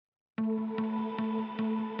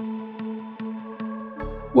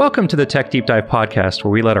Welcome to the Tech Deep Dive podcast,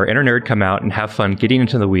 where we let our inner nerd come out and have fun getting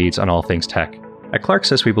into the weeds on all things tech. At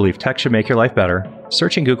Clarksys, we believe tech should make your life better,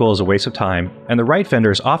 searching Google is a waste of time, and the right vendor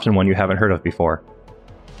is often one you haven't heard of before.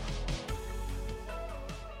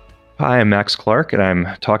 Hi, I'm Max Clark, and I'm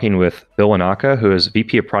talking with Bill Wanaka, who is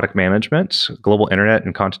VP of Product Management, Global Internet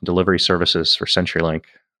and Content Delivery Services for CenturyLink.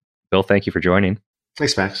 Bill, thank you for joining.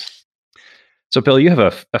 Thanks, Max. So, Bill, you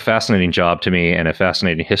have a fascinating job to me and a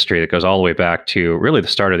fascinating history that goes all the way back to really the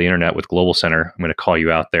start of the internet with Global Center. I'm going to call you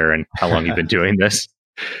out there and how long you've been doing this,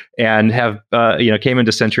 and have came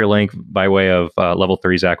into CenturyLink by way of Level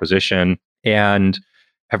 3's acquisition, and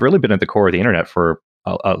have really been at the core of the internet for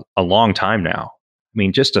a long time now. I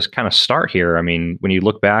mean, just to kind of start here, I mean, when you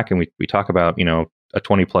look back and we talk about a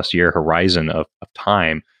 20 plus year horizon of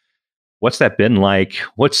time. What's that been like?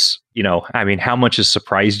 How much has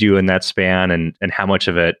surprised you in that span, and how much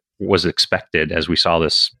of it was expected as we saw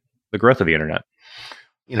the growth of the internet?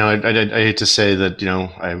 I hate to say that,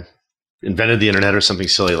 I invented the internet or something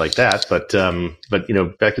silly like that, but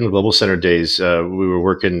back in the Global Center days, we were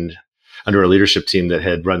working under a leadership team that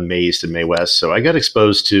had run May East and May West. So I got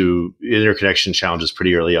exposed to interconnection challenges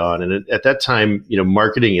pretty early on. And at that time,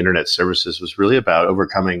 marketing internet services was really about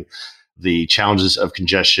overcoming the challenges of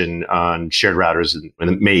congestion on shared routers in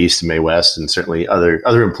May East and May West, and certainly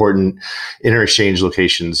other important inter-exchange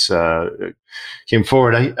locations came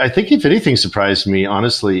forward. I think if anything surprised me,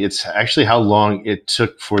 honestly, it's actually how long it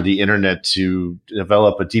took for the internet to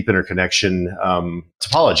develop a deep interconnection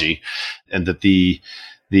topology, and that the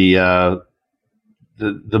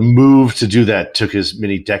move to do that took as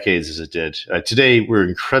many decades as it did. Today, we're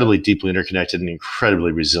incredibly deeply interconnected and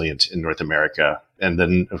incredibly resilient in North America. And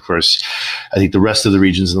then, of course, I think the rest of the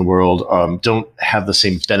regions in the world don't have the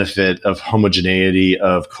same benefit of homogeneity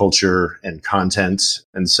of culture and content.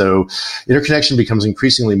 And so interconnection becomes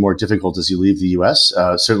increasingly more difficult as you leave the US.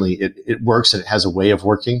 Certainly, it works and it has a way of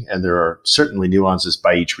working. And there are certainly nuances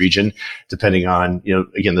by each region, depending on,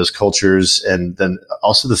 again, those cultures, and then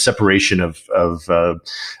also the separation of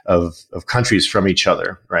countries from each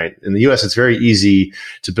other, right? In the US, it's very easy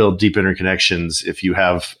to build deep interconnections if you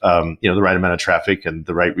have, the right amount of traffic and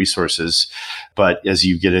the right resources. But as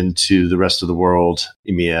you get into the rest of the world,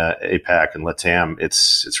 EMEA, APAC, and LATAM,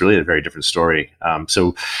 it's really a very different story.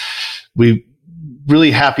 So we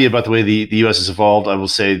really happy about the way the U.S. has evolved. I will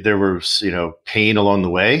say there was, pain along the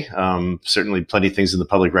way. Certainly plenty of things in the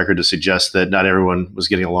public record to suggest that not everyone was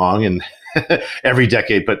getting along in every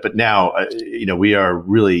decade. But now, we are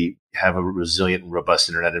really have a resilient and robust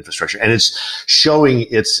internet infrastructure, and it's showing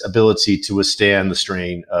its ability to withstand the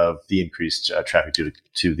strain of the increased traffic due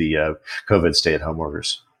to the COVID stay-at-home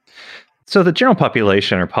orders. So the general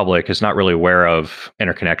population or public is not really aware of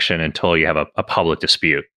interconnection until you have a public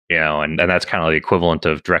dispute, and that's kind of the equivalent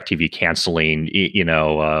of DirecTV canceling,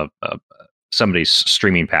 somebody's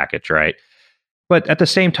streaming package, right? But at the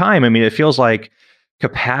same time, I mean, it feels like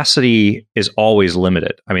capacity is always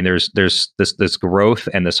limited. I mean, there's this growth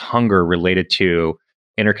and this hunger related to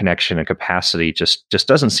interconnection and capacity just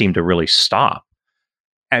doesn't seem to really stop.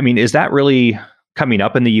 I mean, is that really coming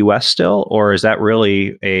up in the US still, or is that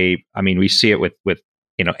really we see it with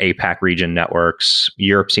APAC region networks.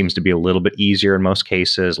 Europe seems to be a little bit easier in most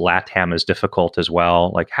cases. LATAM is difficult as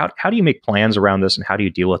well. Like how do you make plans around this, and how do you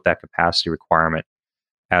deal with that capacity requirement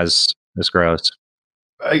as this grows?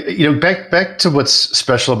 Back to what's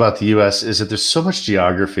special about the U.S. is that there's so much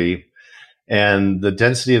geography, and the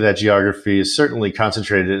density of that geography is certainly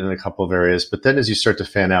concentrated in a couple of areas. But then as you start to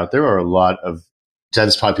fan out, there are a lot of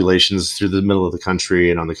dense populations through the middle of the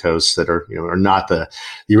country and on the coast that are not the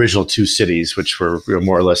original two cities, which were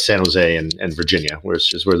more or less San Jose and Virginia,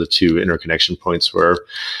 which is where the two interconnection points were.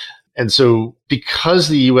 And so because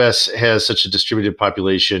the U.S. has such a distributed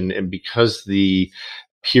population, and because the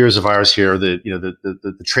peers of ours here,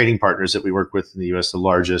 the trading partners that we work with in the U.S., the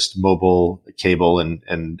largest mobile, cable, and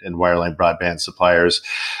wireline broadband suppliers,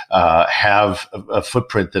 have a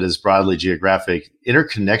footprint that is broadly geographic.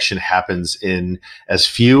 Interconnection happens in as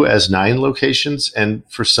few as 9 locations, and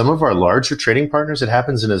for some of our larger trading partners, it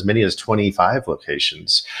happens in as many as 25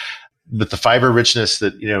 locations. With the fiber richness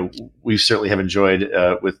that we certainly have enjoyed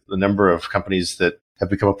with the number of companies that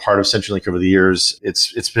have become a part of CenturyLink over the years,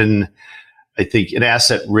 it's been, I think, an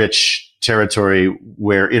asset-rich territory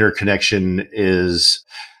where interconnection is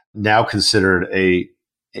now considered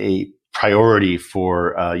a priority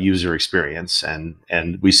for user experience,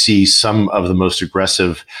 and we see some of the most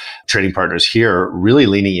aggressive trading partners here really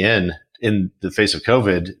leaning in the face of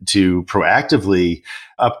COVID to proactively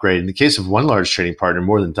upgrade. In the case of one large trading partner,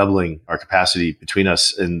 more than doubling our capacity between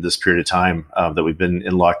us in this period of time that we've been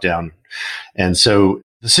in lockdown. And so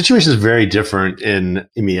The situation is very different in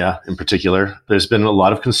EMEA in particular. There's been a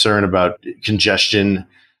lot of concern about congestion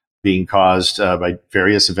being caused by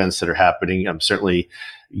various events that are happening. Certainly,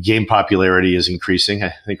 game popularity is increasing.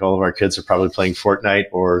 I think all of our kids are probably playing Fortnite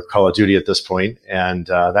or Call of Duty at this point, and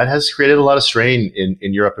that has created a lot of strain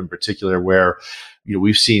in Europe in particular, where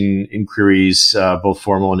we've seen inquiries, both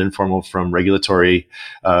formal and informal, from regulatory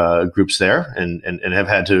groups there, and have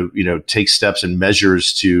had to take steps and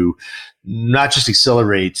measures to not just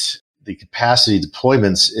accelerate the capacity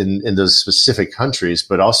deployments in those specific countries,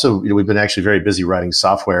 but also we've been actually very busy writing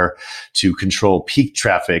software to control peak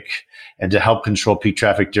traffic and to help control peak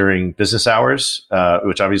traffic during business hours,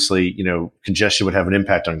 which obviously congestion would have an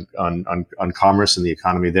impact on commerce and the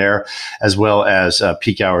economy there, as well as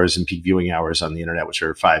peak hours and peak viewing hours on the internet, which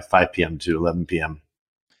are 5 p.m. to 11 p.m.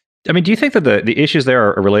 I mean, do you think that the issues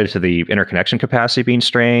there are related to the interconnection capacity being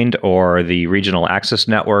strained, or the regional access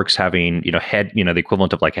networks having, the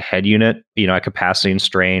equivalent of like a head unit, a capacity and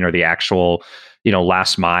strain, or the actual,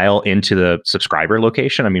 last mile into the subscriber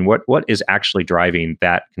location? I mean, what is actually driving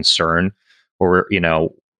that concern, or,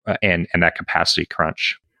 and that capacity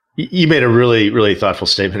crunch? You made a really, really thoughtful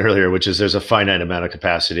statement earlier, which is there's a finite amount of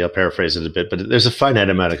capacity. I'll paraphrase it a bit, but there's a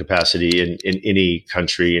finite amount of capacity in any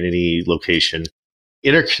country, in any location.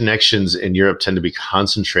 Interconnections in Europe tend to be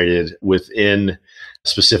concentrated within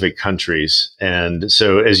specific countries. And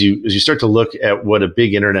so as you start to look at what a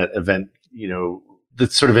big internet event, the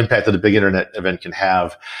sort of impact that a big internet event can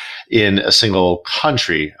have in a single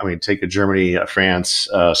country. I mean, take a Germany, a France,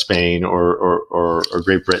 Spain, or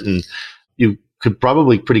Great Britain. You could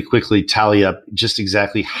probably pretty quickly tally up just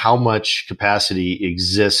exactly how much capacity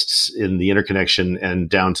exists in the interconnection and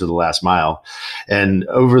down to the last mile. And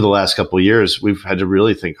over the last couple of years, we've had to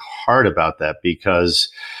really think hard about that,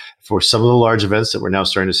 because for some of the large events that we're now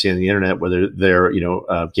starting to see on the internet, whether they're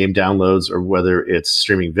game downloads or whether it's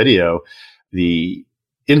streaming video, the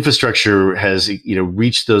infrastructure has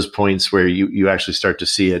reached those points where you actually start to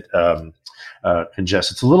see it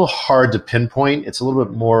congest. It's a little hard to pinpoint. It's a little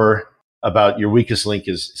bit more about your weakest link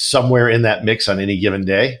is somewhere in that mix on any given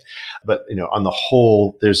day. But, on the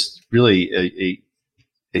whole, there's really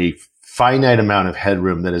a finite amount of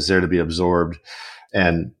headroom that is there to be absorbed.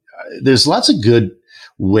 And there's lots of good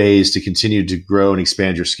ways to continue to grow and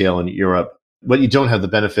expand your scale in Europe. What you don't have the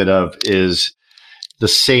benefit of is the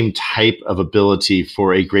same type of ability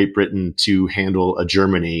for a Great Britain to handle a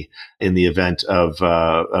Germany in the event of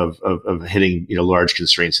hitting large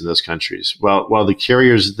constraints in those countries. While the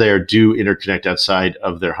carriers there do interconnect outside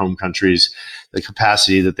of their home countries, the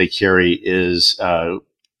capacity that they carry is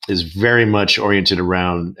very much oriented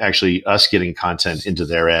around actually us getting content into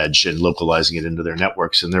their edge and localizing it into their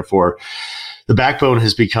networks, and therefore the backbone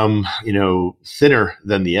has become, thinner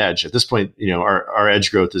than the edge. At this point, our edge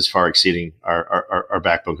growth is far exceeding our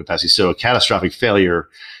backbone capacity. So a catastrophic failure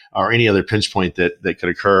or any other pinch point that could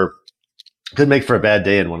occur could make for a bad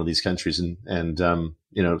day in one of these countries. And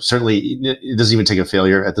certainly it doesn't even take a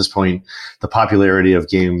failure at this point. The popularity of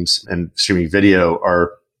games and streaming video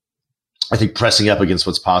are, I think, pressing up against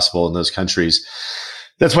what's possible in those countries.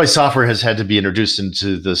 That's why software has had to be introduced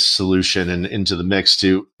into the solution and into the mix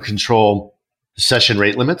to control session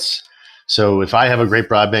rate limits. So if I have a great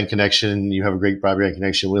broadband connection, you have a great broadband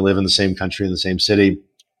connection, we live in the same country, in the same city,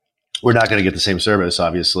 we're not going to get the same service,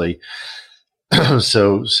 obviously.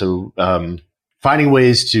 So finding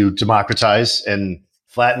ways to democratize and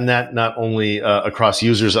flatten that, not only across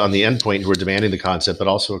users on the endpoint who are demanding the content, but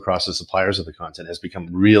also across the suppliers of the content, has become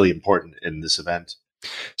really important in this event.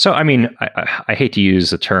 So, I mean, I hate to use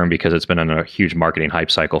the term because it's been on a huge marketing hype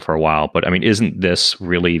cycle for a while, but I mean, isn't this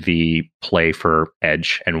really the play for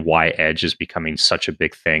Edge, and why Edge is becoming such a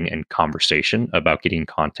big thing in conversation about getting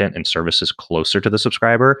content and services closer to the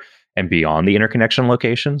subscriber and beyond the interconnection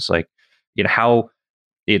locations? Like, how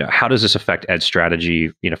does this affect Edge strategy,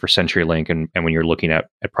 for CenturyLink and when you're looking at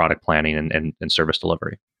product planning and service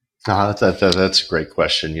delivery? That's a great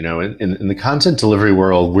question. In the content delivery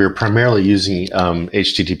world, we're primarily using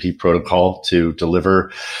HTTP protocol to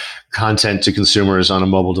deliver content to consumers on a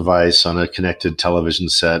mobile device, on a connected television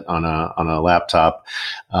set, on a laptop.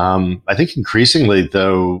 I think increasingly,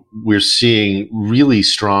 though, we're seeing really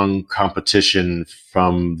strong competition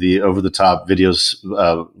from the over-the-top videos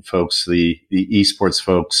folks, the esports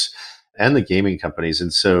folks, and the gaming companies,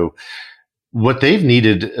 and so what they've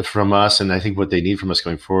needed from us, and I think what they need from us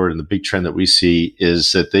going forward, and the big trend that we see,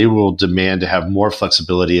 is that they will demand to have more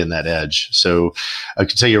flexibility in that edge. So I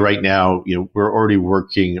can tell you right now, we're already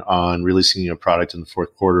working on releasing a product in the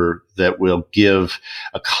fourth quarter that will give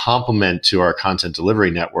a complement to our content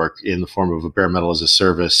delivery network in the form of a bare metal as a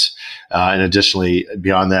service. And additionally,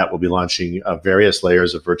 beyond that, we'll be launching various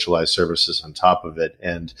layers of virtualized services on top of it.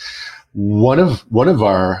 And one of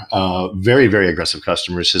our very, very aggressive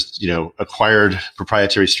customers has acquired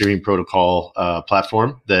proprietary streaming protocol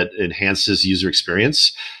platform that enhances user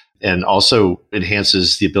experience and also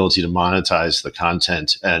enhances the ability to monetize the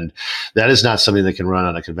content. And that is not something that can run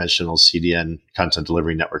on a conventional CDN content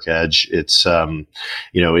delivery network edge. It's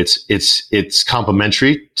it's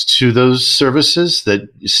complementary to those services that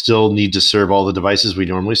still need to serve all the devices we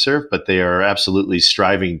normally serve, but they are absolutely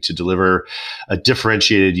striving to deliver a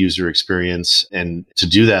differentiated user experience. And to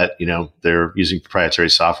do that, they're using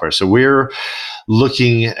proprietary software. So we're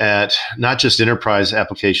looking at not just enterprise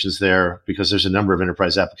applications there, because there's a number of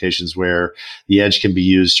enterprise applications where the edge can be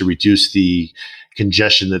used to reduce the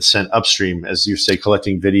congestion that's sent upstream, as you say,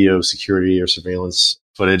 collecting video security or surveillance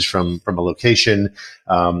footage from a location.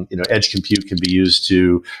 Edge compute can be used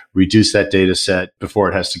to reduce that data set before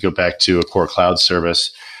it has to go back to a core cloud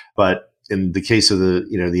service. But in the case of the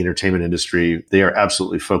entertainment industry, they are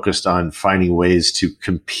absolutely focused on finding ways to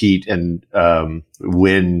compete and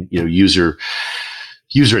win user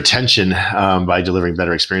attention by delivering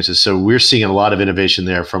better experiences. So we're seeing a lot of innovation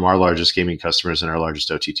there from our largest gaming customers and our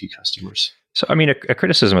largest OTT customers. So, I mean, a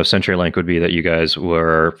criticism of CenturyLink would be that you guys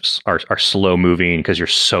are slow moving because you're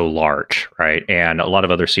so large, right? And a lot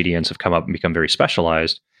of other CDNs have come up and become very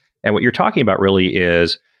specialized. And what you're talking about really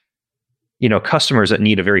is, customers that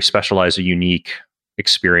need a very specialized, unique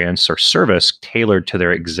experience or service tailored to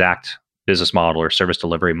their exact business model or service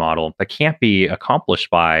delivery model that can't be accomplished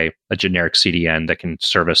by a generic CDN that can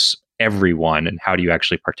service everyone. And how do you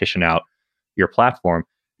actually partition out your platform?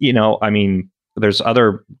 There's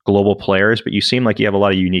other global players, but you seem like you have a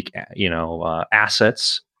lot of unique,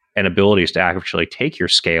 assets and abilities to actually take your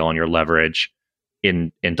scale and your leverage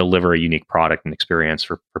and deliver a unique product and experience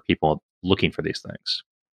for people looking for these things.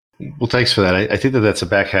 Well, thanks for that. I think that's a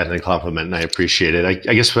backhanded compliment, and I appreciate it.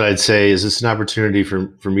 I guess what I'd say is it's an opportunity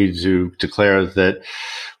for me to declare that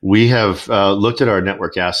we have looked at our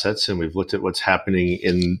network assets, and we've looked at what's happening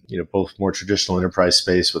in both more traditional enterprise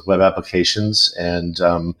space with web applications and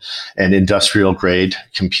industrial grade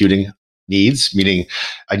computing needs, meaning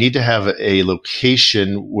I need to have a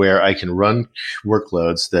location where I can run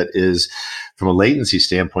workloads that is, from a latency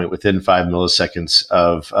standpoint, within 5 milliseconds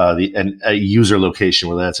of a user location,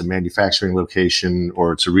 whether that's a manufacturing location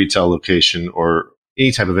or it's a retail location or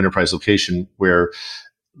any type of enterprise location where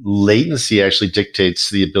latency actually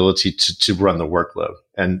dictates the ability to run the workload.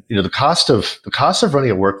 And the cost of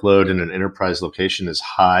running a workload in an enterprise location is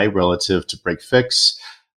high relative to break fix,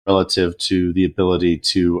 relative to the ability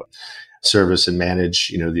to service and manage,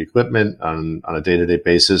 the equipment on a day-to-day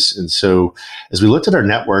basis. And so as we looked at our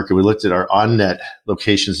network and we looked at our on-net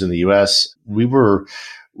locations in the US, we were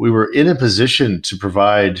in a position to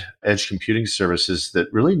provide edge computing services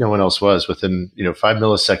that really no one else was within, 5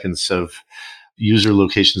 milliseconds of user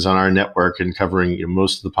locations on our network and covering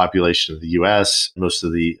most of the population of the US, most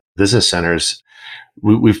of the business centers.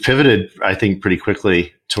 We've pivoted, I think, pretty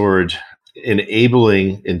quickly toward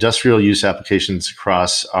enabling industrial use applications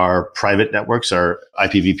across our private networks, our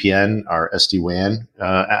IPVPN, our SD-WAN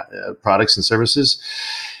products and services.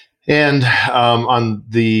 And on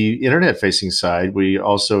the internet-facing side, we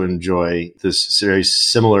also enjoy this very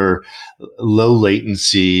similar low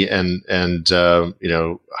latency and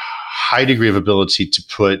high degree of ability to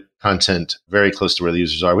put content very close to where the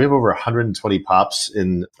users are. We have over 120 POPs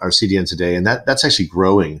in our CDN today, and that's actually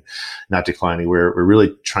growing, not declining. We're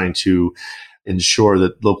really trying to ensure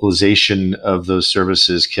that localization of those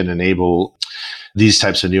services can enable these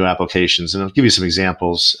types of new applications. And I'll give you some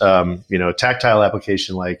examples. A tactile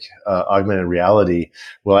application like augmented reality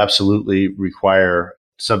will absolutely require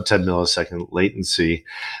sub 10 millisecond latency.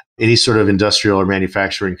 Any sort of industrial or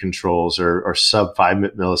manufacturing controls or sub 5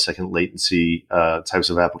 millisecond latency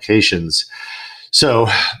types of applications. So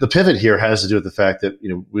the pivot here has to do with the fact that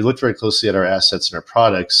we looked very closely at our assets and our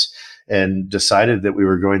products and decided that we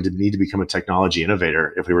were going to need to become a technology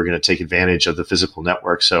innovator if we were going to take advantage of the physical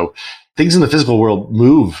network. So things in the physical world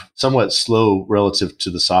move somewhat slow relative to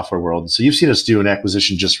the software world. And so you've seen us do an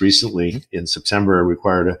acquisition just recently in September. We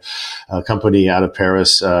acquired a company out of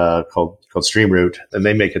Paris called StreamRoot, and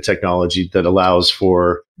they make a technology that allows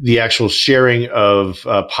for the actual sharing of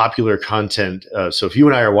popular content. So if you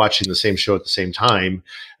and I are watching the same show at the same time,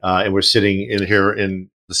 and we're sitting in here in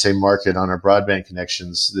the same market on our broadband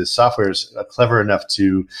connections, the software is clever enough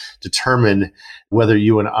to determine whether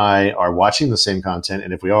you and I are watching the same content.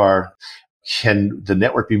 And if we are, can the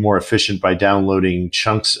network be more efficient by downloading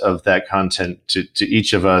chunks of that content to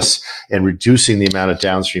each of us and reducing the amount of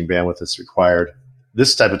downstream bandwidth that's required?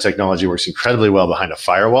 This type of technology works incredibly well behind a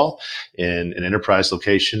firewall in an enterprise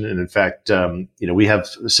location. And in fact, we have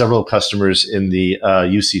several customers in the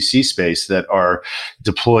UCC space that are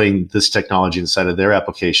deploying this technology inside of their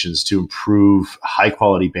applications to improve high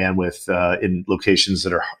quality bandwidth in locations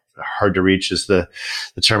that are hard to reach, is the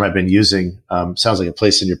term I've been using. Sounds like a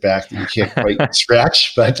place in your back that you can't quite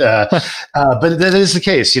scratch, but that is the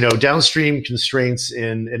case. Downstream constraints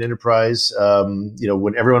in an enterprise.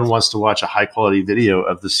 When everyone wants to watch a high quality video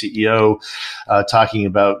of the CEO talking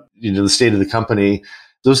about the state of the company,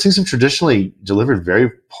 those things have traditionally delivered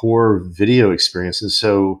very poor video experiences.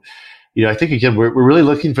 So I think, again, we're really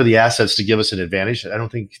looking for the assets to give us an advantage. I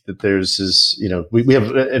don't think that we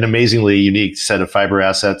have an amazingly unique set of fiber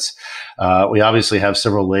assets. We obviously have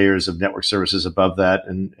several layers of network services above that.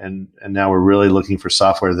 And now we're really looking for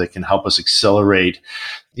software that can help us accelerate,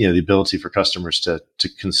 the ability for customers to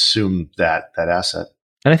consume that asset.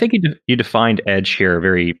 And I think you defined edge here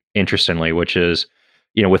very interestingly, which is,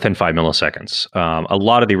 within 5 milliseconds. A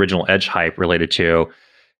lot of the original edge hype related to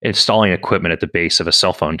installing equipment at the base of a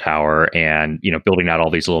cell phone tower and, building out all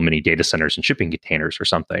these little mini data centers and shipping containers or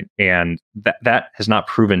something. And that has not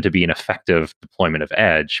proven to be an effective deployment of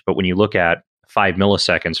edge. But when you look at 5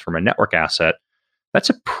 milliseconds from a network asset, that's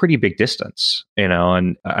a pretty big distance,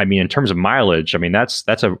 and I mean, in terms of mileage, I mean, that's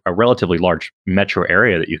a relatively large metro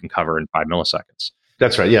area that you can cover in 5 milliseconds.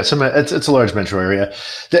 That's right. Yeah, it's a large metro area.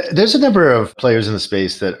 There's a number of players in the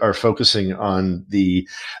space that are focusing on the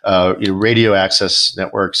radio access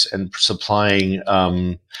networks and supplying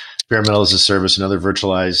bare metal as a service and other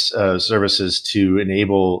virtualized services to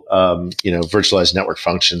enable virtualized network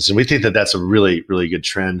functions. And we think that that's a really, really good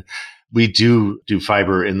trend. We do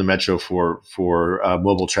fiber in the metro for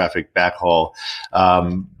mobile traffic backhaul,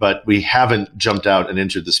 but we haven't jumped out and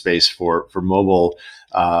entered the space for mobile,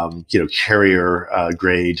 carrier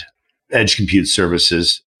grade edge compute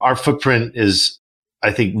services. Our footprint is,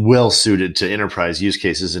 I think, well suited to enterprise use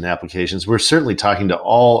cases and applications. We're certainly talking to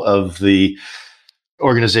all of the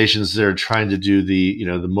organizations that are trying to do the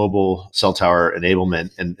mobile cell tower enablement.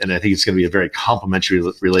 And I think it's going to be a very complementary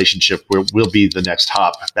relationship where we'll be the next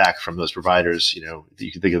hop back from those providers.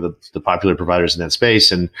 You can think of the popular providers in that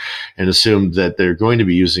space and assume that they're going to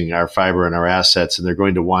be using our fiber and our assets, and they're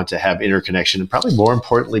going to want to have interconnection and probably more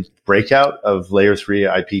importantly, breakout of layer 3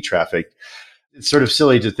 IP traffic. It's sort of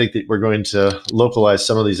silly to think that we're going to localize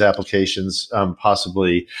some of these applications,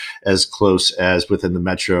 possibly as close as within the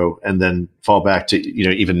metro, and then fall back to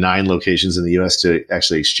even 9 locations in the U.S. to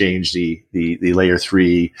actually exchange the layer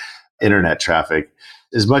 3 internet traffic.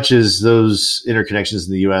 As much as those interconnections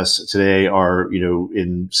in the U.S. today are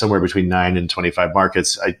in somewhere between 9 and 25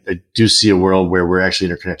 markets, I do see a world where we're actually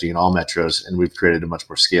interconnecting in all metros, and we've created a much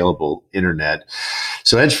more scalable internet.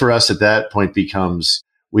 So edge for us at that point becomes,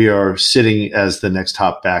 we are sitting as the next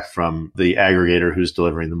hop back from the aggregator who's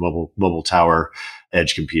delivering the mobile tower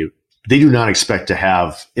edge compute. They do not expect to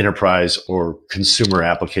have enterprise or consumer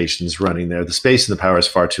applications running there. The space and the power is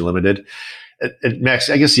far too limited. And Max,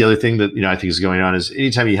 I guess the other thing that I think is going on is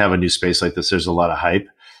anytime you have a new space like this, there's a lot of hype.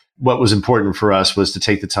 What was important for us was to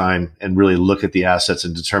take the time and really look at the assets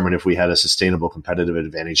and determine if we had a sustainable competitive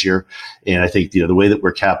advantage here. And I think the way that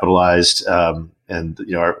we're capitalized and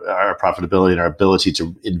our profitability and our ability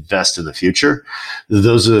to invest in the future,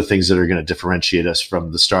 those are the things that are going to differentiate us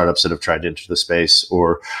from the startups that have tried to enter the space,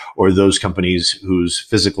 or those companies whose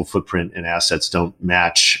physical footprint and assets don't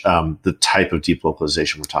match the type of deep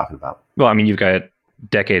localization we're talking about. Well, I mean, you've got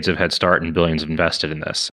decades of head start and billions invested in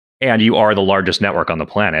this. And you are the largest network on the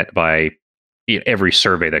planet by every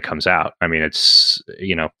survey that comes out. I mean, it's,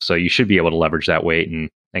 so you should be able to leverage that weight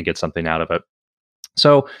and get something out of it.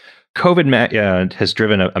 So COVID has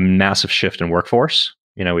driven a massive shift in workforce.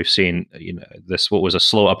 We've seen, what was a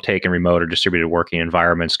slow uptake in remote or distributed working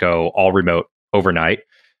environments go all remote overnight.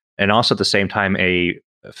 And also at the same time, a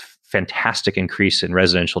fantastic increase in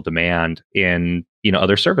residential demand in,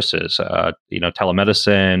 other services,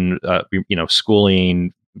 telemedicine,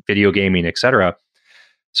 schooling, video gaming, et cetera.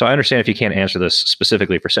 So I understand if you can't answer this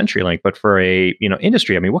specifically for CenturyLink, but for a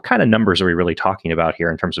industry, I mean, what kind of numbers are we really talking about here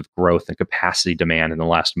in terms of growth and capacity demand in the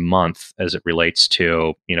last month as it relates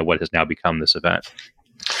to what has now become this event?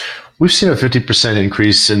 We've seen a 50%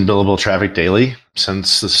 increase in billable traffic daily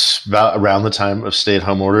since about around the time of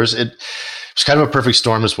stay-at-home orders. It's kind of a perfect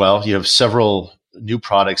storm as well. You have several new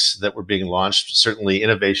products that were being launched, certainly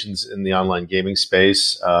innovations in the online gaming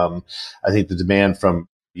space. I think the demand from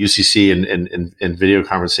UCC and video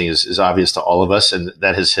conferencing is obvious to all of us, and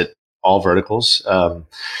that has hit all verticals.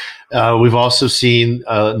 We've also seen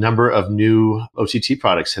a number of new OTT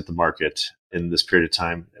products hit the market in this period of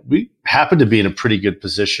time. We happen to be in a pretty good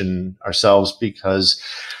position ourselves because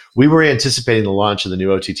we were anticipating the launch of the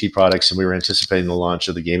new OTT products and we were anticipating the launch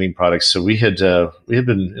of the gaming products. So we had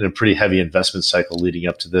been in a pretty heavy investment cycle leading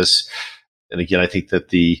up to this. And again, I think that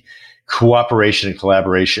the cooperation and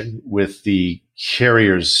collaboration with the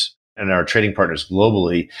carriers and our trading partners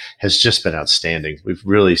globally has just been outstanding. We've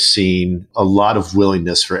really seen a lot of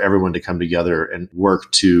willingness for everyone to come together and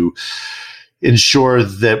work to ensure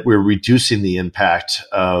that we're reducing the impact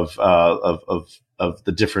of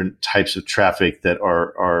the different types of traffic that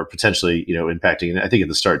are potentially, impacting. And I think at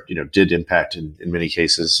the start, did impact in many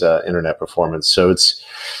cases, internet performance. So it's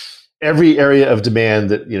every area of demand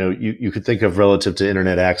that, you could think of relative to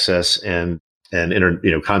internet access and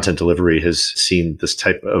content delivery has seen this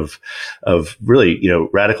type of really,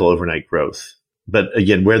 radical overnight growth. But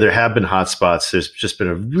again, where there have been hotspots, there's just been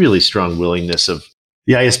a really strong willingness of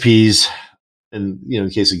the ISPs, and in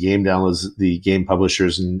the case of game downloads, the game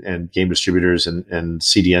publishers and game distributors and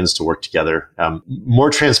CDNs to work together. More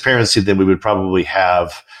transparency than we would probably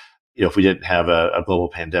have, if we didn't have a global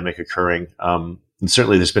pandemic occurring. And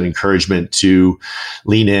certainly, there's been encouragement to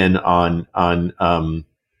lean in on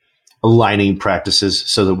aligning practices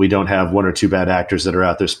so that we don't have one or two bad actors that are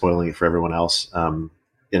out there spoiling it for everyone else.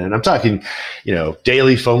 And I'm talking,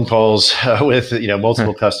 daily phone calls with,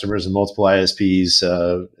 multiple customers and multiple ISPs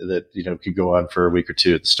that, could go on for a week or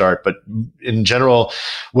two at the start. But in general,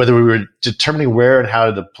 whether we were determining where and how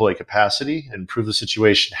to deploy capacity and improve the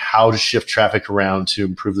situation, how to shift traffic around to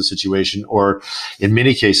improve the situation, or in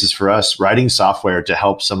many cases for us, writing software to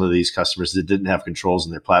help some of these customers that didn't have controls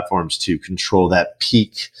in their platforms to control that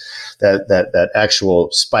peak, that actual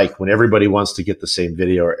spike when everybody wants to get the same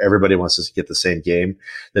video or everybody wants to get the same game.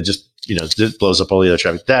 That just, blows up all the other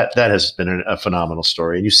traffic. That has been a phenomenal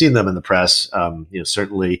story. And you've seen them in the press.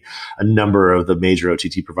 Certainly a number of the major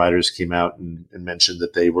OTT providers came out and mentioned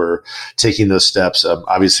that they were taking those steps.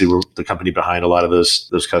 Obviously, we're the company behind a lot of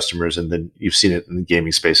those customers. And then you've seen it in the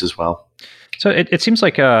gaming space as well. So it seems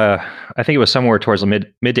like, I think it was somewhere towards the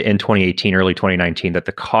mid to end 2018, early 2019, that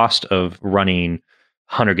the cost of running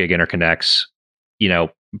 100 gig interconnects,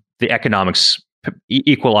 the economics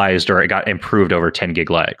equalized or it got improved over 10 gig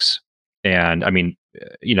legs. And I mean,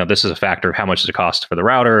 this is a factor of how much does it cost for the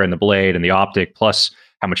router and the blade and the optic, plus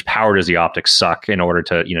how much power does the optic suck in order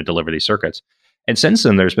to, deliver these circuits. And since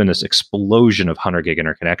then, there's been this explosion of 100 gig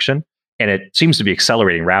interconnection, and it seems to be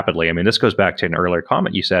accelerating rapidly. I mean, this goes back to an earlier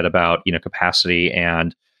comment you said about, capacity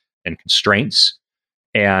and constraints.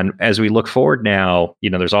 And as we look forward now,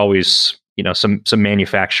 there's always, some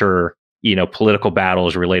manufacturer political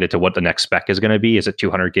battles related to what the next spec is going to be. Is it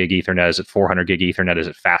 200 gig Ethernet? Is it 400 gig Ethernet? Is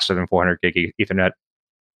it faster than 400 gig Ethernet?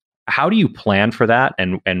 How do you plan for that?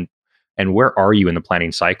 And where are you in the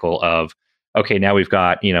planning cycle of, okay, now we've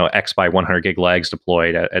got, X by 100 gig legs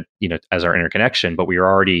deployed at as our interconnection, but we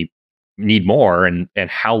already need more. And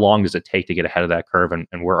how long does it take to get ahead of that curve? And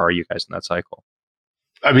where are you guys in that cycle?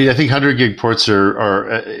 I mean, I think 100 gig ports are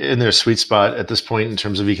in their sweet spot at this point in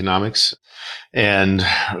terms of economics. And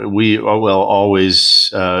we will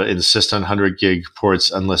always insist on 100 gig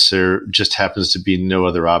ports unless there just happens to be no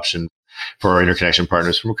other option for our interconnection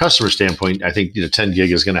partners. From a customer standpoint, I think 10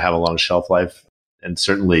 gig is going to have a long shelf life. And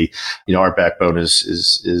certainly, our backbone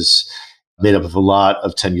is made up of a lot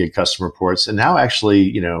of 10 gig customer ports. And now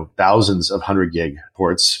actually, thousands of 100 gig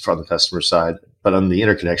ports from the customer side. But on the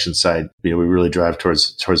interconnection side, we really drive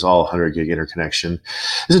towards all 100 gig interconnection.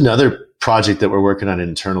 There's another project that we're working on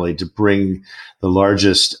internally to bring the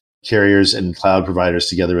largest carriers and cloud providers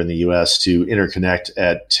together in the US to interconnect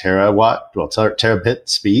at terabit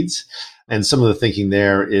speeds. And some of the thinking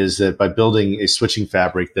there is that by building a switching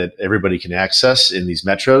fabric that everybody can access in these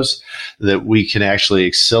metros, that we can actually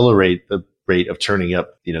accelerate the rate of turning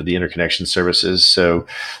up, the interconnection services. So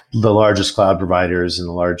the largest cloud providers and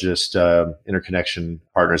the largest interconnection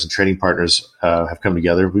partners and trading partners have come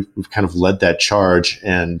together. We've kind of led that charge,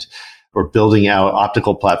 and we're building out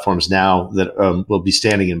optical platforms now that will be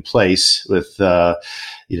standing in place with,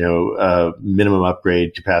 minimum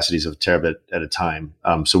upgrade capacities of a terabit at a time.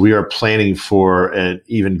 So we are planning for an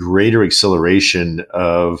even greater acceleration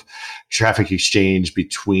of traffic exchange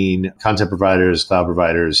between content providers, cloud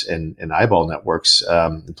providers, and eyeball networks,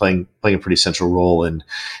 playing a pretty central role in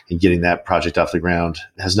getting that project off the ground.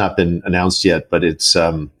 It has not been announced yet, but it's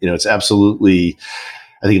absolutely,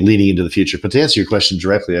 I think, leaning into the future. But to answer your question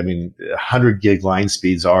directly, I mean, 100 gig line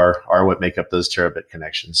speeds are what make up those terabit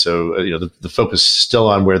connections. So, the focus is still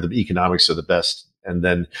on where the economics are the best And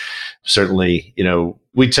then certainly,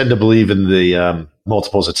 we tend to believe in the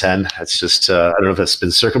multiples of 10. It's just, I don't know if that's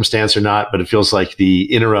been circumstance or not, but it feels like the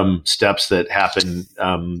interim steps that happen,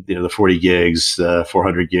 the 40 gigs, the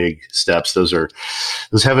 400 gig steps, those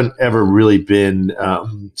haven't ever really been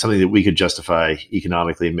something that we could justify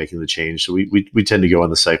economically in making the change. So we tend to go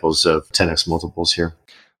on the cycles of 10x multiples here.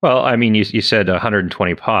 Well, I mean, you said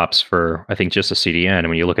 120 POPs for, I think, just a CDN. And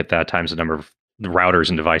when you look at that times the number of routers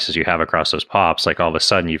and devices you have across those POPs, like all of a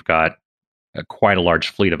sudden you've got quite a large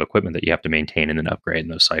fleet of equipment that you have to maintain and then upgrade in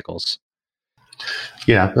those cycles.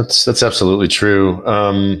 Yeah, that's absolutely true.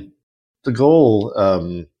 The goal,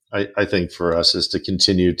 I think, for us is to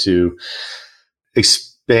continue to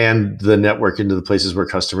expand the network into the places where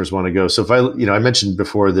customers want to go. So if I mentioned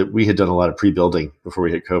before that we had done a lot of pre-building before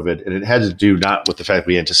we hit COVID, and it had to do not with the fact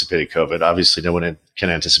we anticipated COVID. Obviously, no one can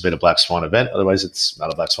anticipate a black swan event. Otherwise, it's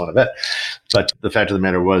not a black swan event. But the fact of the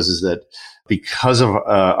matter is that because of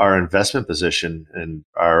our investment position and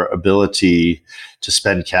our ability to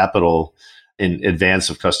spend capital in advance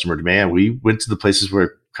of customer demand, we went to the places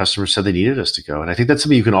where customers said they needed us to go. And I think that's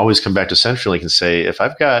something you can always come back to CenturyLink and say, if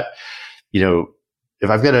I've got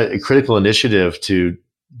a critical initiative to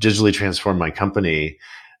digitally transform my company,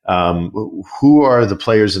 who are the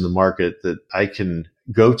players in the market that I can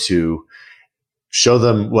go to, show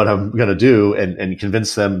them what I'm going to do, and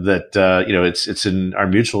convince them that it's in our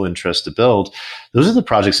mutual interest to build. Those are the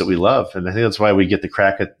projects that we love, and I think that's why we get the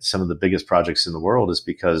crack at some of the biggest projects in the world. Is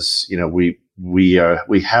because we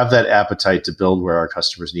have that appetite to build where our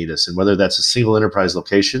customers need us, and whether that's a single enterprise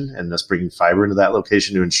location and us bringing fiber into that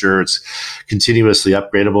location to ensure it's continuously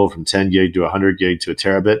upgradable from 10 gig to 100 gig to a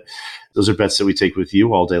terabit. Those are bets that we take with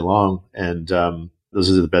you all day long, and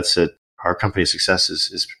those are the bets that our company's success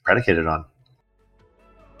is predicated on.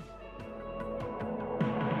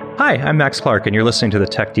 Hi, I'm Max Clark, and you're listening to the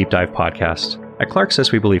Tech Deep Dive podcast. At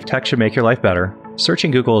Clarksys, we believe tech should make your life better.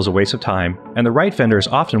 Searching Google is a waste of time, and the right vendor is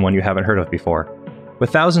often one you haven't heard of before.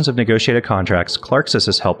 With thousands of negotiated contracts, Clarksys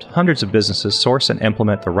has helped hundreds of businesses source and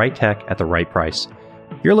implement the right tech at the right price.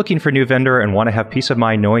 If you're looking for a new vendor and want to have peace of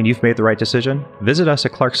mind knowing you've made the right decision, visit us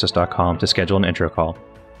at clarksys.com to schedule an intro call.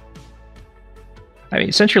 I mean,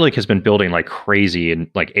 CenturyLink has been building like crazy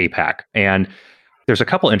in like APAC, and there's a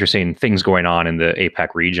couple interesting things going on in the APAC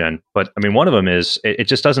region, but I mean, one of them is it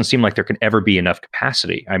just doesn't seem like there can ever be enough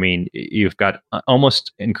capacity. I mean, you've got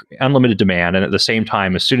almost unlimited demand, and at the same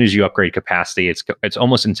time, as soon as you upgrade capacity, it's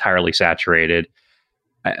almost entirely saturated.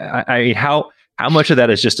 I mean, how much of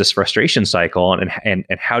that is just this frustration cycle, and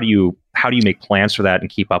how do you make plans for that and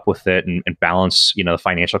keep up with it and balance the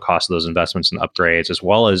financial cost of those investments and upgrades as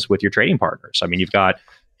well as with your trading partners? I mean, you've got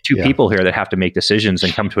two people here that have to make decisions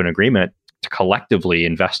and come to an agreement to collectively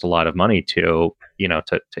invest a lot of money to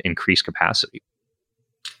increase capacity.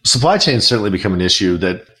 Supply chains certainly become an issue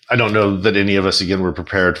that I don't know that any of us, again, were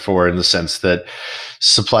prepared for, in the sense that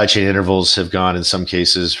supply chain intervals have gone in some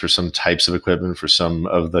cases for some types of equipment for some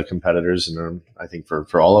of the competitors. And I think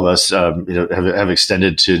for all of us, have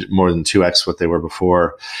extended to more than 2x what they were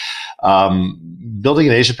before. Building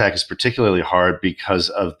in Asia Pac is particularly hard because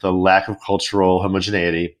of the lack of cultural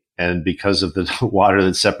homogeneity, and because of the water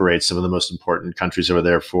that separates some of the most important countries over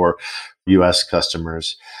there for U.S.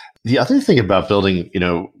 customers. The other thing about building,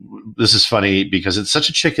 this is funny because it's such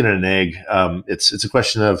a chicken and an egg. It's a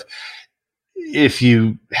question of, if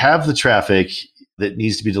you have the traffic that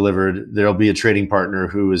needs to be delivered, there'll be a trading partner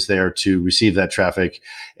who is there to receive that traffic.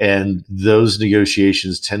 And those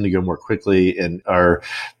negotiations tend to go more quickly and are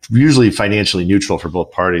usually financially neutral for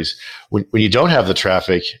both parties. When you don't have the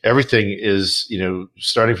traffic, everything is,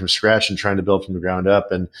 starting from scratch and trying to build from the ground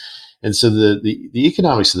up. And so the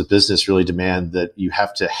economics of the business really demand that you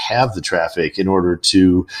have to have the traffic in order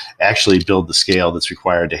to actually build the scale that's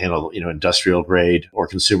required to handle, industrial grade or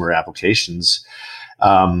consumer applications.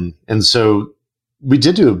 And so we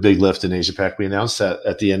did do a big lift in Asia Pac. We announced that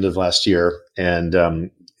at the end of last year,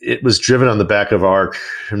 and it was driven on the back of our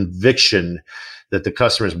conviction that the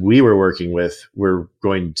customers we were working with were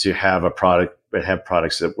going to have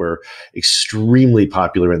products that were extremely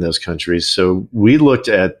popular in those countries. So we looked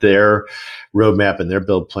at their roadmap and their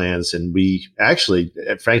build plans, and we actually,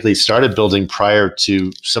 frankly, started building prior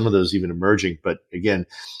to some of those even emerging. But again,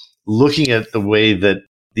 looking at the way that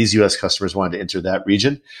these U.S. customers wanted to enter that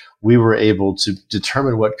region, we were able to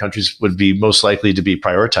determine what countries would be most likely to be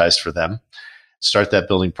prioritized for them, start that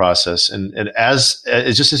building process. And just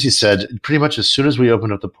as you said, pretty much as soon as we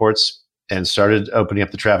opened up the ports and started opening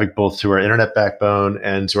up the traffic, both to our internet backbone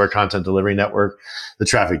and to our content delivery network, the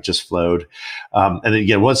traffic just flowed. And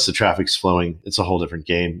again, once the traffic's flowing, it's a whole different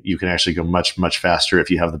game. You can actually go much, much faster if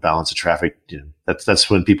you have the balance of traffic. That's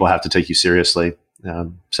when people have to take you seriously.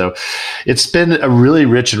 So it's been a really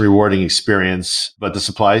rich and rewarding experience, but the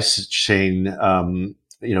supply chain,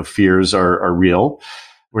 fears are real.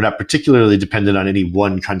 We're not particularly dependent on any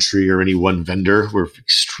one country or any one vendor. We're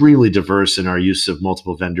extremely diverse in our use of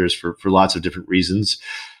multiple vendors for lots of different reasons.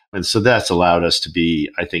 And so that's allowed us to be,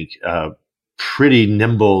 I think, pretty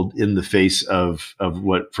nimble in the face of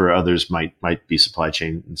what for others might be supply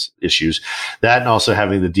chain issues. That, and also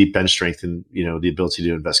having the deep bench strength and, the ability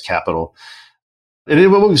to invest capital.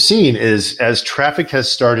 And what we've seen is as traffic has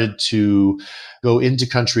started to go into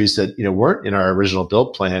countries that, weren't in our original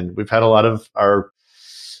build plan, we've had a lot of our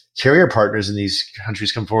carrier partners in these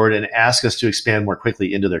countries come forward and ask us to expand more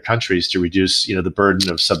quickly into their countries to reduce, the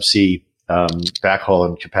burden of subsea backhaul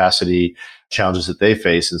and capacity challenges that they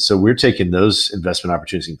face. And so we're taking those investment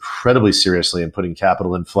opportunities incredibly seriously and putting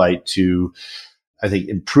capital in flight to, I think,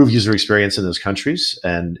 improve user experience in those countries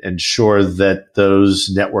and ensure that those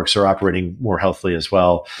networks are operating more healthily as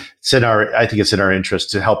well. I think it's in our interest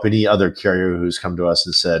to help any other carrier who's come to us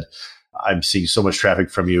and said, I'm seeing so much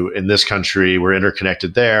traffic from you in this country. We're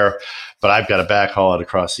interconnected there, but I've got to backhaul it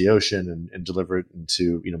across the ocean and deliver it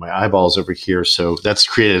into, my eyeballs over here. So that's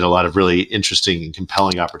created a lot of really interesting and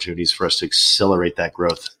compelling opportunities for us to accelerate that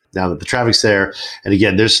growth now that the traffic's there. And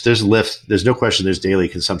again, there's lift. There's no question there's daily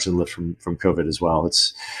consumption lift from COVID as well.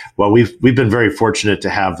 We've been very fortunate to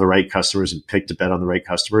have the right customers and pick to bet on the right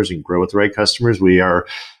customers and grow with the right customers. We are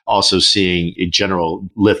also seeing a general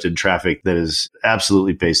lift in traffic that is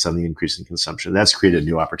absolutely based on the increase in consumption. That's created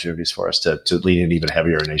new opportunities for us to lean in even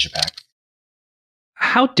heavier in Asia Pac.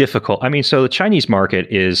 How difficult? So the Chinese market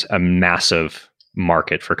is a massive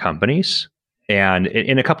market for companies, and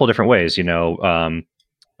in a couple of different ways.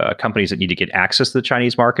 Companies that need to get access to the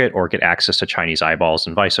Chinese market or get access to Chinese eyeballs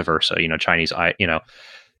and vice versa.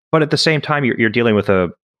 But at the same time, you're dealing with a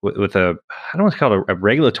I don't want to call it a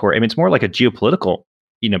regulatory. It's more like a geopolitical.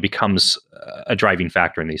 Becomes a driving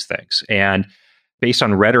factor in these things. And based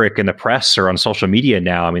on rhetoric in the press or on social media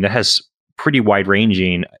now, that has pretty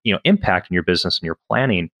wide-ranging, impact in your business and your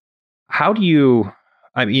planning. How do you,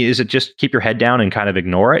 is it just keep your head down and kind of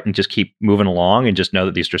ignore it and just keep moving along and just know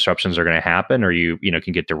that these disruptions are going to happen, or you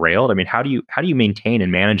can get derailed? How do you maintain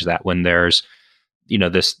and manage that when there's,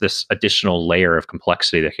 this additional layer of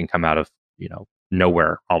complexity that can come out of,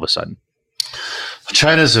 nowhere all of a sudden?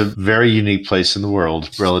 China is a very unique place in the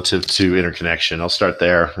world relative to interconnection. I'll start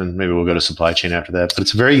there, and maybe we'll go to supply chain after that. But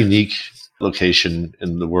it's a very unique location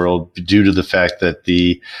in the world due to the fact that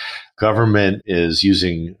the government is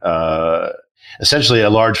using essentially a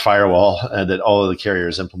large firewall that all of the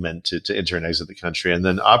carriers implement to enter and exit the country. And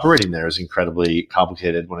then operating there is incredibly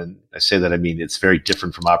complicated. When I say that, it's very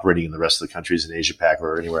different from operating in the rest of the countries in Asia Pac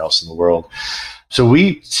or anywhere else in the world. So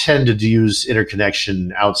we tend to use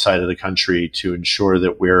interconnection outside of the country to ensure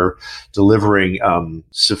that we're delivering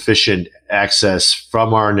sufficient access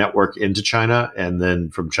from our network into China and then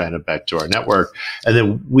from China back to our network. And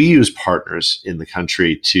then we use partners in the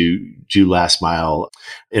country to do last mile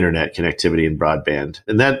internet connectivity and broadband.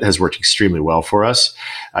 And that has worked extremely well for us.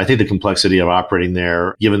 I think the complexity of operating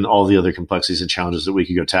there, given all the other complexities and challenges that we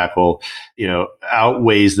could go tackle,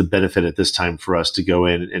 outweighs the benefit at this time for us to go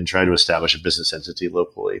in and try to establish a business entity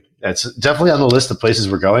locally. That's definitely on the list of places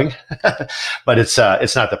we're going, but it's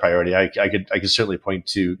not the priority. I could certainly point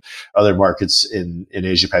to other markets in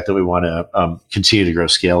Asia Pac that we want to continue to grow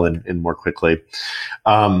scale in more quickly.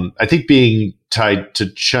 I think being tied to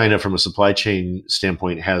China from a supply chain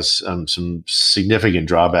standpoint has some significant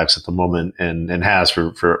drawbacks at the moment and has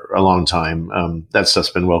for a long time. That stuff's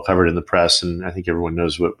been well covered in the press, and I think everyone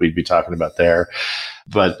knows what we'd be talking about there.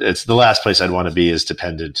 But it's the last place I'd want to be is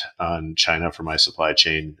dependent on China for my supply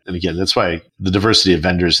chain. And again, that's why the diversity of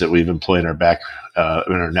vendors that we've employed in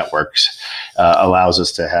our networks allows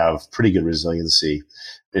us to have pretty good resiliency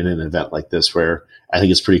in an event like this, where I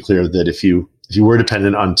think it's pretty clear that if you were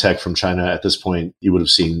dependent on tech from China at this point, you would have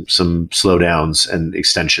seen some slowdowns and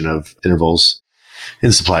extension of intervals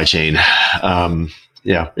in supply chain.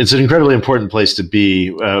 It's an incredibly important place to be.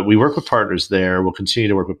 We work with partners there. We'll continue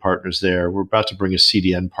to work with partners there. We're about to bring a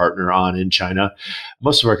CDN partner on in China.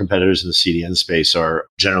 Most of our competitors in the CDN space are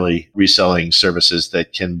generally reselling services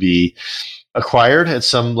that can be acquired at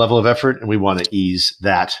some level of effort, and we want to ease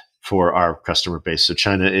that for our customer base. So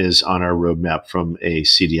China is on our roadmap from a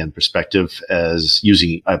CDN perspective as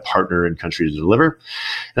using a partner in country to deliver.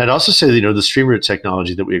 And I'd also say that, the StreamRoot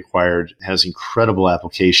technology that we acquired has incredible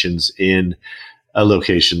applications in a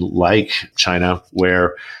location like China,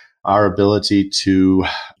 where our ability to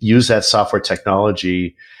use that software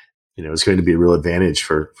technology It's going to be a real advantage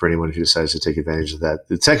for anyone who decides to take advantage of that.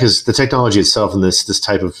 The technology itself and this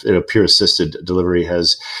type of peer assisted delivery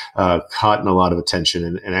has caught a lot of attention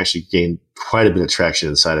and actually gained quite a bit of traction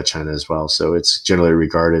inside of China as well. So it's generally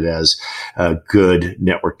regarded as a good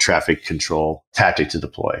network traffic control tactic to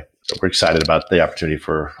deploy. So we're excited about the opportunity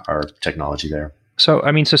for our technology there. So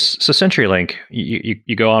CenturyLink,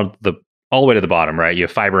 you go on all the way to the bottom, right? You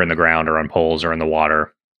have fiber in the ground or on poles or in the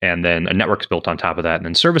water. And then a network's built on top of that, and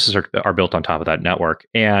then services are built on top of that network.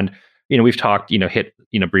 And we've talked, hit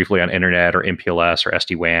briefly on internet or MPLS or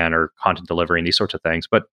SD-WAN or content delivery and these sorts of things.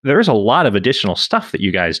 But there's a lot of additional stuff that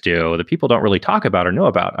you guys do that people don't really talk about or know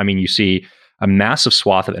about. I mean, you see a massive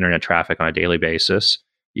swath of internet traffic on a daily basis.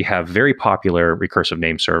 You have very popular recursive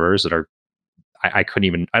name servers that are, I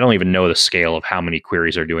don't even know the scale of how many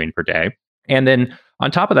queries they're doing per day. And then on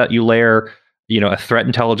top of that, you layer a threat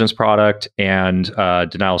intelligence product and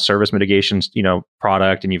denial of service mitigations,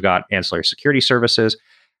 product, and you've got ancillary security services.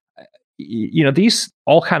 These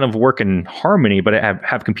all kind of work in harmony, but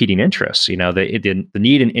have competing interests. The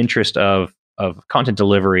need and interest of content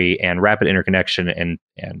delivery and rapid interconnection and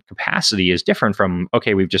capacity is different from,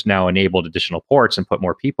 okay, we've just now enabled additional ports and put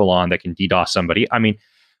more people on that can DDoS somebody. I mean,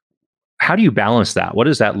 how do you balance that? What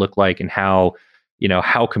does that look like, and how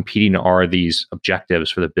competing are these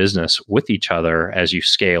objectives for the business with each other as you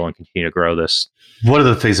scale and continue to grow this? One of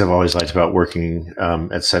the things I've always liked about working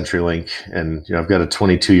at CenturyLink, and I've got a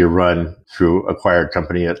 22-year run through acquired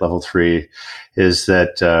company at Level 3, is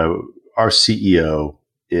that our CEO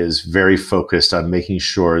is very focused on making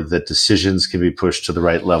sure that decisions can be pushed to the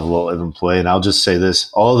right level of employee. And I'll just say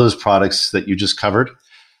this, all of those products that you just covered,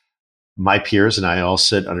 my peers and I all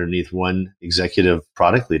sit underneath one executive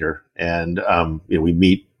product leader, and we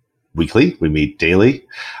meet weekly, we meet daily.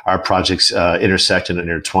 Our projects intersect and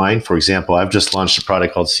intertwine. For example, I've just launched a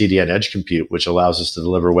product called CDN Edge Compute, which allows us to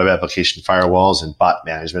deliver web application firewalls and bot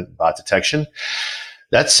management, bot detection.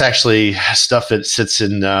 That's actually stuff that sits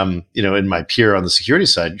in in my peer on the security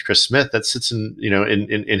side, Chris Smith. That sits in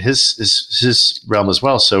his realm as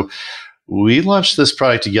well. So we launched this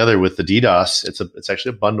product together with the DDoS. It's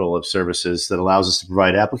actually a bundle of services that allows us to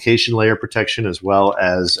provide application layer protection as well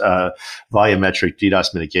as volumetric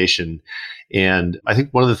DDoS mitigation. And I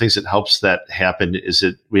think one of the things that helps that happen is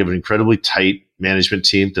that we have an incredibly tight management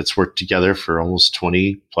team that's worked together for almost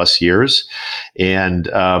 20 plus years and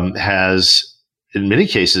has, in many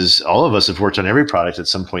cases, all of us have worked on every product at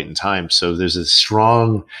some point in time. So there's a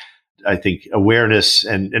strong, I think, awareness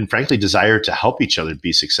and frankly, desire to help each other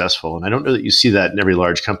be successful. And I don't know that you see that in every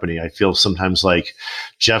large company. I feel sometimes like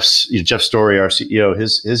Jeff Story, our CEO,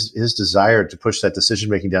 his desire to push that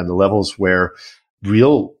decision-making down to levels where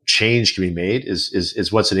real change can be made is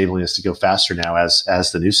what's enabling us to go faster now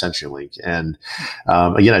as the new CenturyLink. And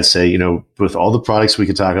again, I'd say, with all the products we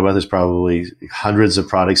could talk about, there's probably hundreds of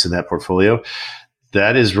products in that portfolio.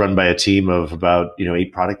 That is run by a team of about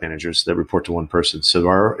 8 product managers that report to one person. So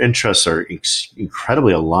our interests are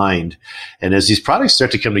incredibly aligned. And as these products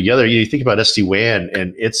start to come together, you think about SD-WAN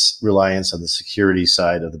and its reliance on the security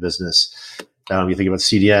side of the business. You think about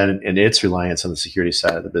CDN and its reliance on the security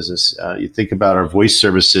side of the business. You think about our voice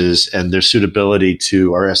services and their suitability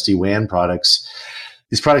to our SD-WAN products.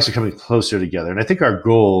 These products are coming closer together. And I think our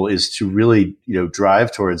goal is to really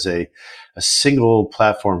drive towards a single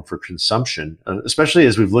platform for consumption, especially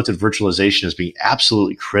as we've looked at virtualization as being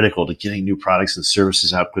absolutely critical to getting new products and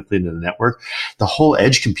services out quickly into the network. The whole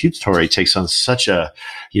edge compute story takes on such an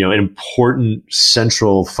important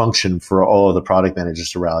central function for all of the product managers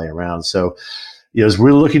to rally around. So, as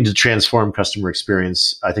we're looking to transform customer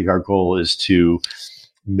experience, I think our goal is to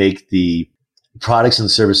make the products and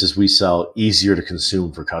services we sell easier to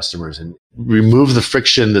consume for customers and remove the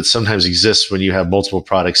friction that sometimes exists when you have multiple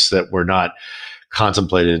products that were not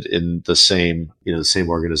contemplated in the same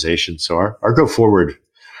organization. So our go forward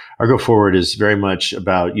is very much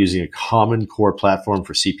about using a common core platform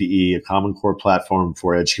for CPE, a common core platform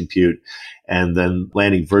for edge compute, and then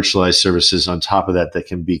landing virtualized services on top of that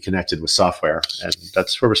can be connected with software. And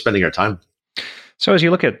that's where we're spending our time. So as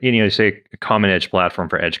you look at, say a common edge platform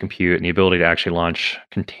for edge compute and the ability to actually launch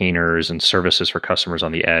containers and services for customers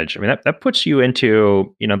on the edge, I mean, that puts you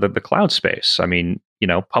into, the cloud space. I mean,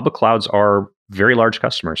 public clouds are very large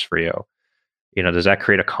customers for you. Does that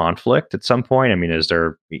create a conflict at some point? I mean, is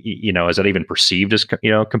there, is that even perceived as,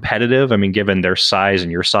 competitive? I mean, given their size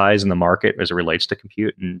and your size in the market as it relates to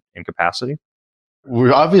compute and capacity?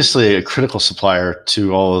 We're obviously a critical supplier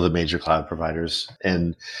to all of the major cloud providers.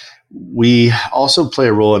 And we also play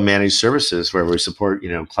a role in managed services where we support,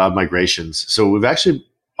 cloud migrations. So we've actually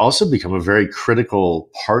also become a very critical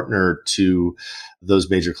partner to those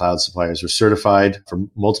major cloud suppliers. We're certified for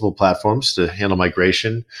multiple platforms to handle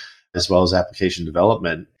migration as well as application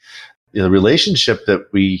development. The relationship that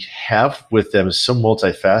we have with them is so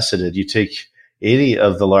multifaceted. You take any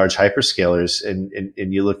of the large hyperscalers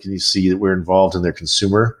and you look and you see that we're involved in their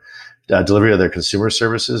consumer delivery of their consumer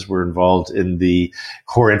services. We're involved in the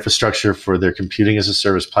core infrastructure for their computing as a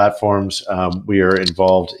service platforms. We are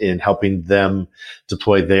involved in helping them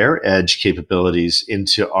deploy their edge capabilities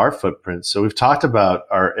into our footprint. So we've talked about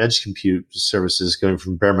our edge compute services going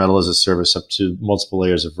from bare metal as a service up to multiple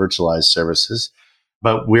layers of virtualized services.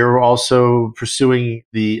 But we're also pursuing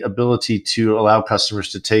the ability to allow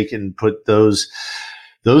customers to take and put those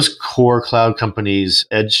core cloud companies'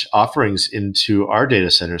 edge offerings into our data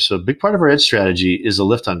centers. So a big part of our edge strategy is a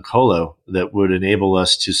lift on colo that would enable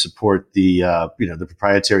us to support the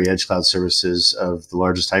proprietary edge cloud services of the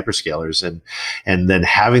largest hyperscalers, and then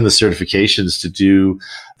having the certifications to do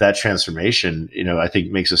that transformation, I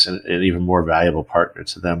think makes us an even more valuable partner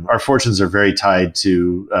to them. Our fortunes are very tied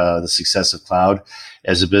to the success of cloud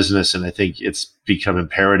as a business, and I think it's become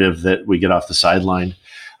imperative that we get off the sideline.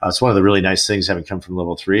 It's one of the really nice things having come from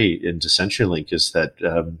Level 3 into CenturyLink is that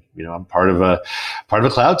I'm part of a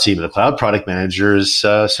cloud team. The cloud product manager is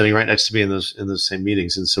sitting right next to me in those same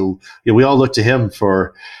meetings, and so we all look to him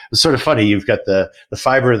for. It's sort of funny. You've got the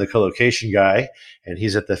fiber and the colocation guy, and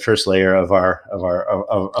he's at the first layer of our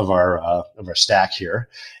stack here,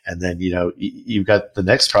 and then you've got the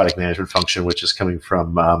next product management function, which is coming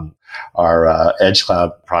from our edge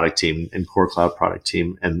cloud product team and core cloud product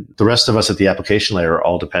team, and the rest of us at the application layer are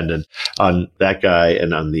all dependent on that guy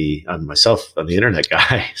and on myself, on the internet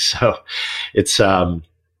guy. So it's I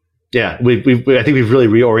think we've really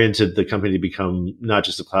reoriented the company to become not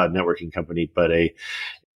just a cloud networking company, but a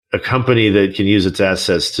company that can use its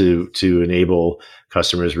assets to enable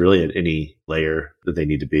customers really at any layer that they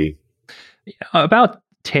need to be. About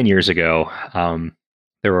 10 years ago,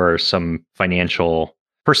 there were some financial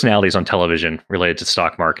personalities on television related to the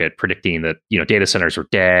stock market predicting that data centers were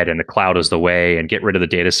dead and the cloud is the way and get rid of the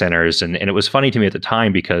data centers. And it was funny to me at the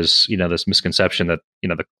time because this misconception that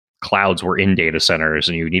the clouds were in data centers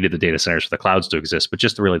and you needed the data centers for the clouds to exist, but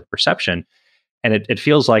just really the perception. And it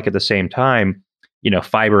feels like at the same time,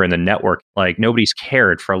 fiber and the network, like nobody's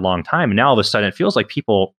cared for a long time. And now all of a sudden it feels like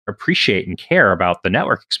people appreciate and care about the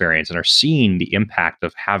network experience and are seeing the impact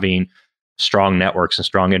of having strong networks and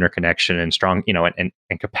strong interconnection and strong,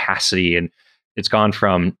 and capacity. And it's gone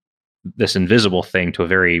from this invisible thing to a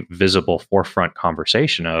very visible forefront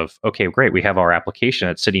conversation of, okay, great, we have our application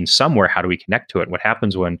that's sitting somewhere. How do we connect to it? What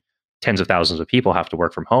happens when tens of thousands of people have to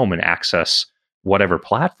work from home and access whatever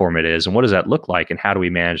platform it is? And what does that look like? And how do we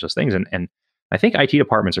manage those things? And I think IT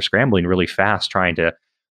departments are scrambling really fast, trying to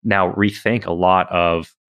now rethink a lot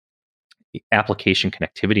of application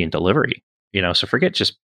connectivity and delivery. So forget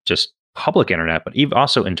just public internet, but even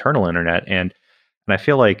also internal internet. And I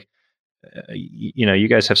feel like, you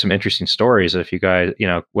guys have some interesting stories. If you guys,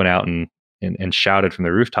 went out and shouted from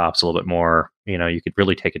the rooftops a little bit more, you could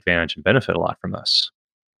really take advantage and benefit a lot from this.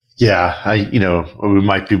 Yeah, we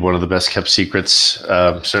might be one of the best kept secrets.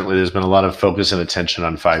 Certainly there's been a lot of focus and attention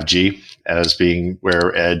on 5G as being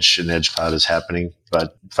where edge and edge cloud is happening.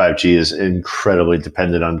 But 5G is incredibly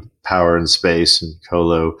dependent on power and space, and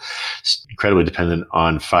colo is incredibly dependent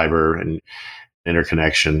on fiber and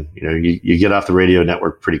interconnection. You get off the radio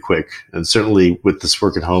network pretty quick. And certainly with this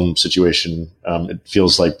work at home situation, it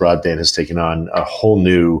feels like broadband has taken on a whole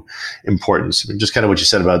new importance. I mean, just kind of what you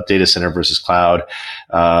said about data center versus cloud.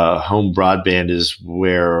 Home broadband is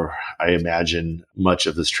where I imagine much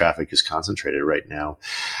of this traffic is concentrated right now.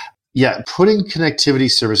 Yeah, putting connectivity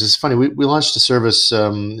services. It's funny, we launched a service,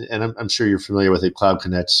 and I'm sure you're familiar with it, Cloud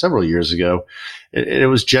Connect, several years ago. And it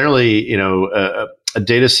was generally, a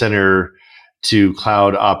data center to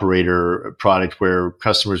cloud operator product where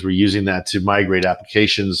customers were using that to migrate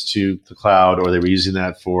applications to the cloud, or they were using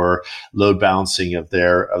that for load balancing of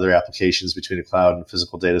their other applications between a cloud and a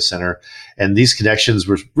physical data center. And these connections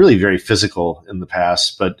were really very physical in the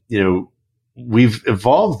past, but we've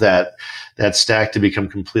evolved that stack to become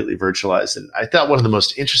completely virtualized. And I thought one of the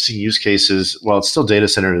most interesting use cases, while it's still data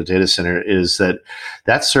center to data center, is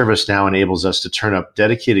that service now enables us to turn up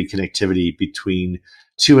dedicated connectivity between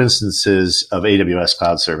two instances of AWS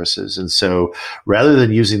cloud services. And so rather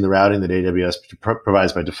than using the routing that AWS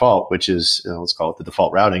provides by default, which is, let's call it the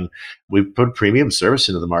default routing, we've put a premium service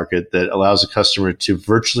into the market that allows a customer to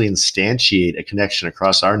virtually instantiate a connection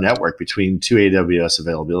across our network between two AWS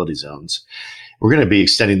availability zones. We're going to be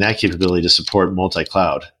extending that capability to support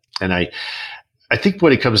multi-cloud. And I think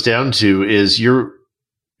what it comes down to is you're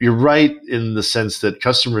you're right in the sense that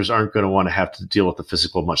customers aren't going to want to have to deal with the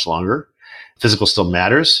physical much longer. Physical still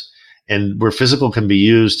matters. And where physical can be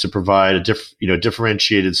used to provide a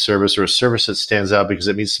differentiated service or a service that stands out because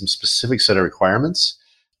it meets some specific set of requirements,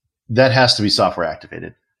 that has to be software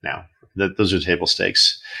activated now. Those are table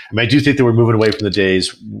stakes. I mean, I do think that we're moving away from the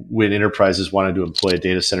days when enterprises wanted to employ a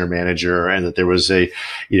data center manager and that there was a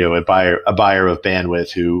buyer of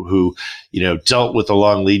bandwidth who dealt with the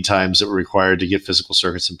long lead times that were required to get physical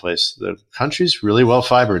circuits in place. The country's really well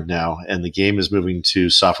fibered now, and the game is moving to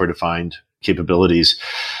software defined capabilities.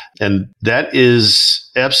 And that is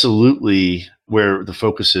absolutely where the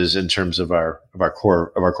focus is in terms of our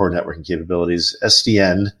core networking capabilities.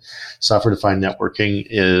 SDN, software defined networking,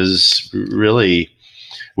 is really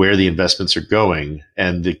where the investments are going.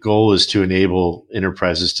 And the goal is to enable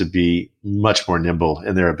enterprises to be much more nimble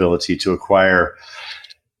in their ability to acquire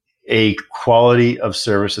a quality of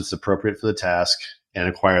service that's appropriate for the task and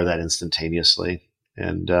acquire that instantaneously.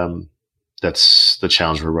 And that's the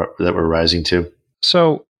challenge that we're rising to.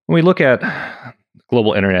 So when we look at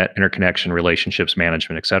global internet, interconnection, relationships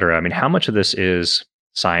management, et cetera, I mean, how much of this is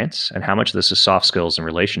science and how much of this is soft skills and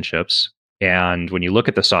relationships? And when you look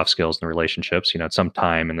at the soft skills and the relationships, at some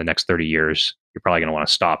time in the next 30 years, you're probably going to want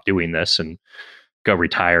to stop doing this and go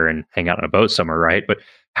retire and hang out on a boat somewhere, right? But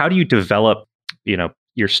how do you develop,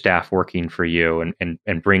 your staff working for you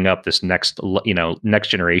and bring up this next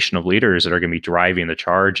generation of leaders that are going to be driving the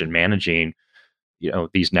charge and managing,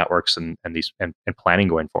 these networks and planning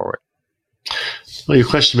going forward? Well, your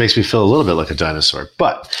question makes me feel a little bit like a dinosaur,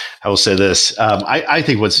 but I will say this. I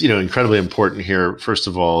think what's incredibly important here, first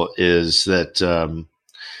of all, is that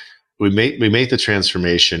we make the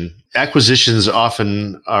transformation. Acquisitions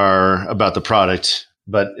often are about the product,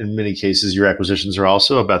 but in many cases, your acquisitions are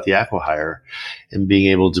also about the acquihire and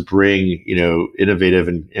being able to bring innovative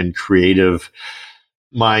and creative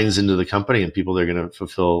minds into the company and people that are going to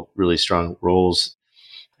fulfill really strong roles.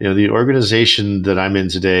 The organization that I'm in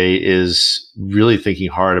today is really thinking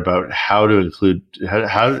hard about how to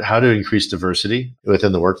increase diversity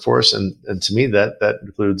within the workforce. And to me, that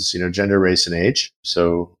includes, gender, race, and age.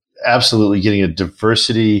 So absolutely getting a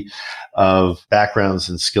diversity of backgrounds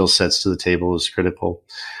and skill sets to the table is critical.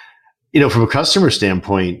 From a customer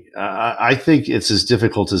standpoint, I think it's as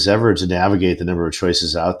difficult as ever to navigate the number of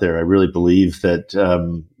choices out there. I really believe that,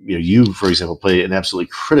 you, for example, play an absolutely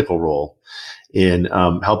critical role in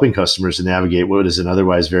helping customers to navigate what is an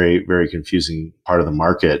otherwise very, very confusing part of the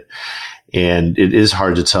market. And it is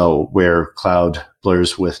hard to tell where cloud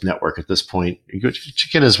blurs with network at this point.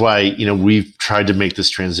 Again, is why, we've tried to make this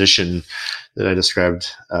transition that I described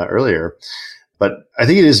earlier. But I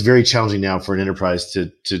think it is very challenging now for an enterprise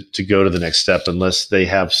to go to the next step unless they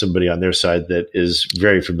have somebody on their side that is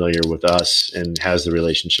very familiar with us and has the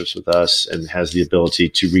relationships with us and has the ability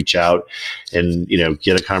to reach out and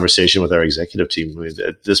get a conversation with our executive team. I mean,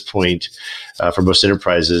 at this point, for most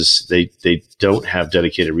enterprises, they don't have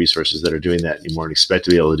dedicated resources that are doing that anymore and expect to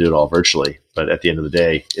be able to do it all virtually. But at the end of the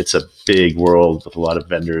day, it's a big world with a lot of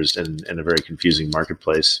vendors and a very confusing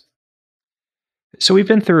marketplace. So we've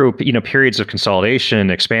been through, periods of consolidation,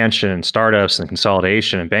 expansion, startups, and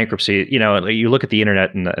consolidation and bankruptcy. You look at the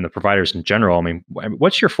internet and the providers in general. I mean,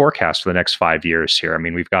 what's your forecast for the next 5 years here? I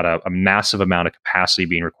mean, we've got a massive amount of capacity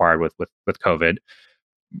being required with COVID,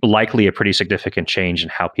 likely a pretty significant change in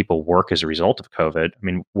how people work as a result of COVID. I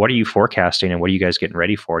mean, what are you forecasting, and what are you guys getting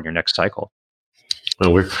ready for in your next cycle?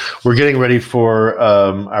 Well, we're getting ready for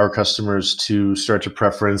our customers to start to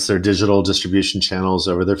preference their digital distribution channels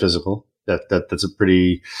over their physical. There's a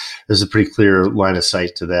pretty clear line of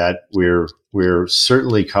sight to that. We're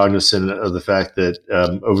certainly cognizant of the fact that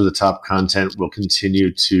over the top content will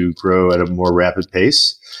continue to grow at a more rapid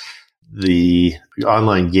pace. The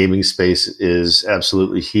online gaming space is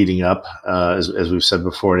absolutely heating up, as we've said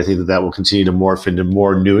before. And I think that will continue to morph into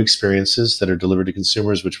more new experiences that are delivered to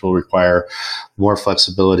consumers, which will require more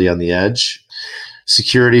flexibility on the edge.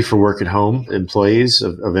 Security for work at home employees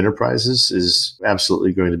of enterprises is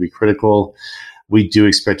absolutely going to be critical. We do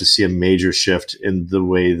expect to see a major shift in the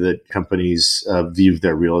way that companies view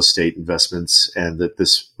their real estate investments, and that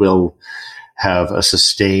this will have a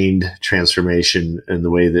sustained transformation in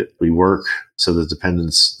the way that we work. So the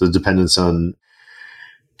dependence on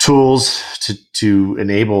tools to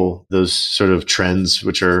enable those sort of trends,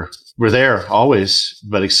 which were there always,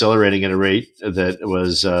 but accelerating at a rate that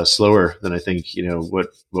was slower than I think what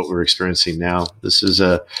we're experiencing now.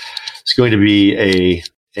 It's going to be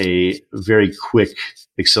a very quick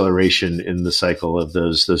acceleration in the cycle of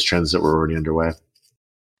those trends that were already underway.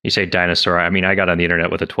 You say dinosaur. I mean, I got on the internet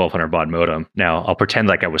with a 1200 baud modem. Now I'll pretend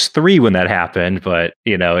like I was 3 when that happened, but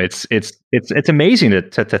it's amazing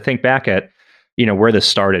to think back at where this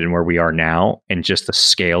started and where we are now, and just the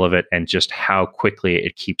scale of it, and just how quickly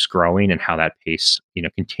it keeps growing, and how that pace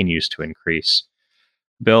continues to increase.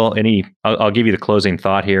 Bill, I'll give you the closing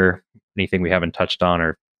thought here. Anything we haven't touched on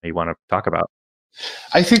or you want to talk about?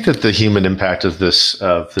 I think that the human impact of this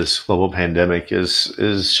global pandemic is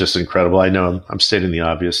just incredible. I know I'm stating the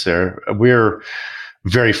obvious there. We're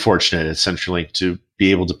very fortunate at CenturyLink to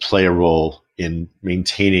be able to play a role in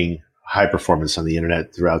maintaining high performance on the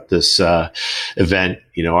internet throughout this event.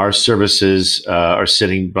 Our services are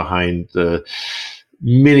sitting behind the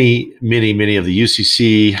many of the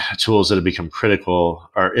UCC tools that have become critical.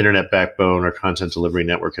 Our internet backbone, our content delivery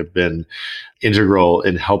network have been integral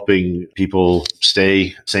in helping people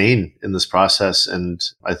stay sane in this process. And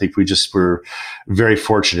I think we're very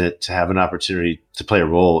fortunate to have an opportunity to play a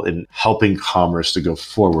role in helping commerce to go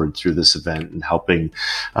forward through this event, and helping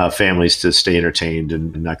families to stay entertained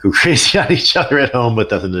and not go crazy on each other at home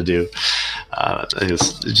with nothing to do. I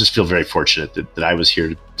just feel very fortunate that I was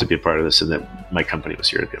here to be a part of this, and that my company was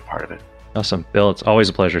here to be a part of it. Awesome. Bill, it's always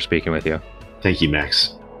a pleasure speaking with you. Thank you,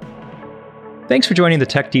 Max. Thanks for joining the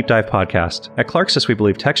Tech Deep Dive podcast. At Clarksys, we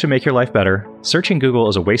believe tech should make your life better. Searching Google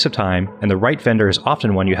is a waste of time, and the right vendor is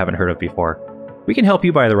often one you haven't heard of before. We can help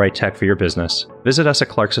you buy the right tech for your business. Visit us at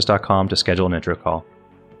clarksys.com to schedule an intro call.